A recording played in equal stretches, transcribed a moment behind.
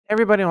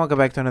Everybody, and welcome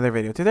back to another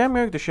video. Today I'm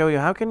going to show you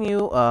how can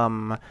you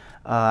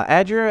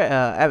add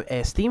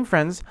your Steam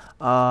friends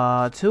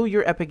to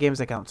your Epic Games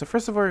account. So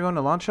first of all, we're going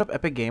to launch up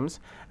Epic Games.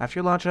 After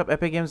you launch up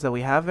Epic Games that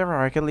we have our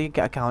Rocket League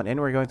account in,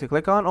 we're going to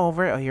click on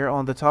over here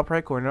on the top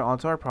right corner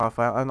onto our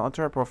profile and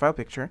onto our profile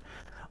picture.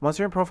 Once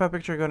you're in profile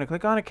picture, you're going to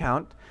click on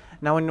account.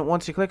 Now,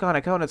 once you click on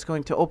account, it's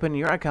going to open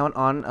your account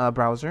on a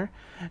browser.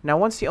 Now,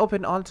 once you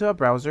open onto a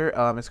browser,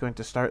 it's going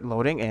to start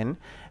loading in,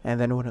 and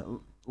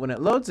then when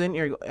it loads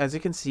in, as you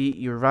can see,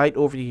 you're right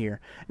over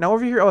here. Now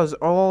over here is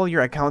all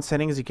your account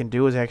settings you can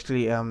do is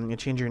actually you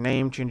change your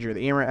name, change your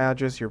email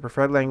address, your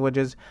preferred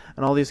languages,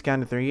 and all these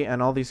kind of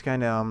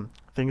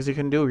things you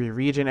can do, your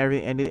region,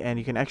 everything, and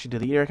you can actually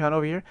delete your account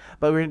over here.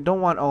 But we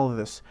don't want all of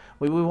this.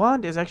 What we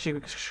want is actually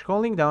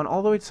scrolling down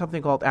all the way to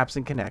something called apps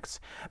and connects.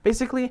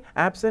 Basically,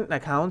 apps and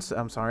accounts.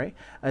 I'm sorry,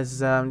 is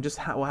just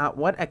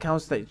what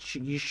accounts that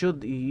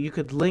you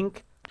could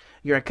link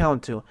your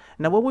account to.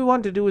 Now what we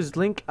want to do is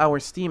link our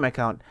Steam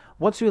account.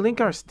 Once we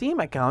link our Steam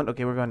account,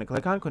 okay, we're going to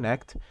click on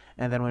connect,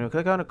 and then when we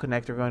click on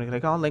connect, we're going to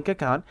click on link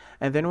account,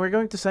 and then we're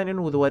going to sign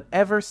in with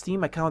whatever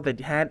Steam account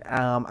that had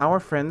our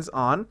friends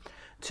on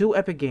to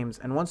Epic Games.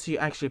 And once you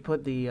actually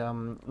put the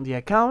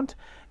account,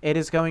 and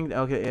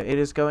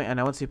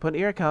once you put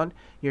your account,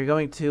 you're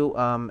going to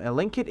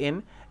link it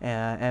in,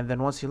 and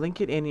then once you link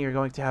it in, you're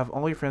going to have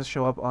all your friends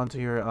show up onto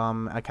your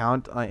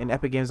account in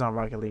Epic Games on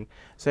Rocket League.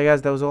 So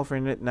guys, that was all for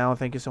it now.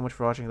 Thank you so much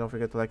for watching. Don't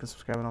forget to like and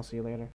subscribe, and I'll see you later.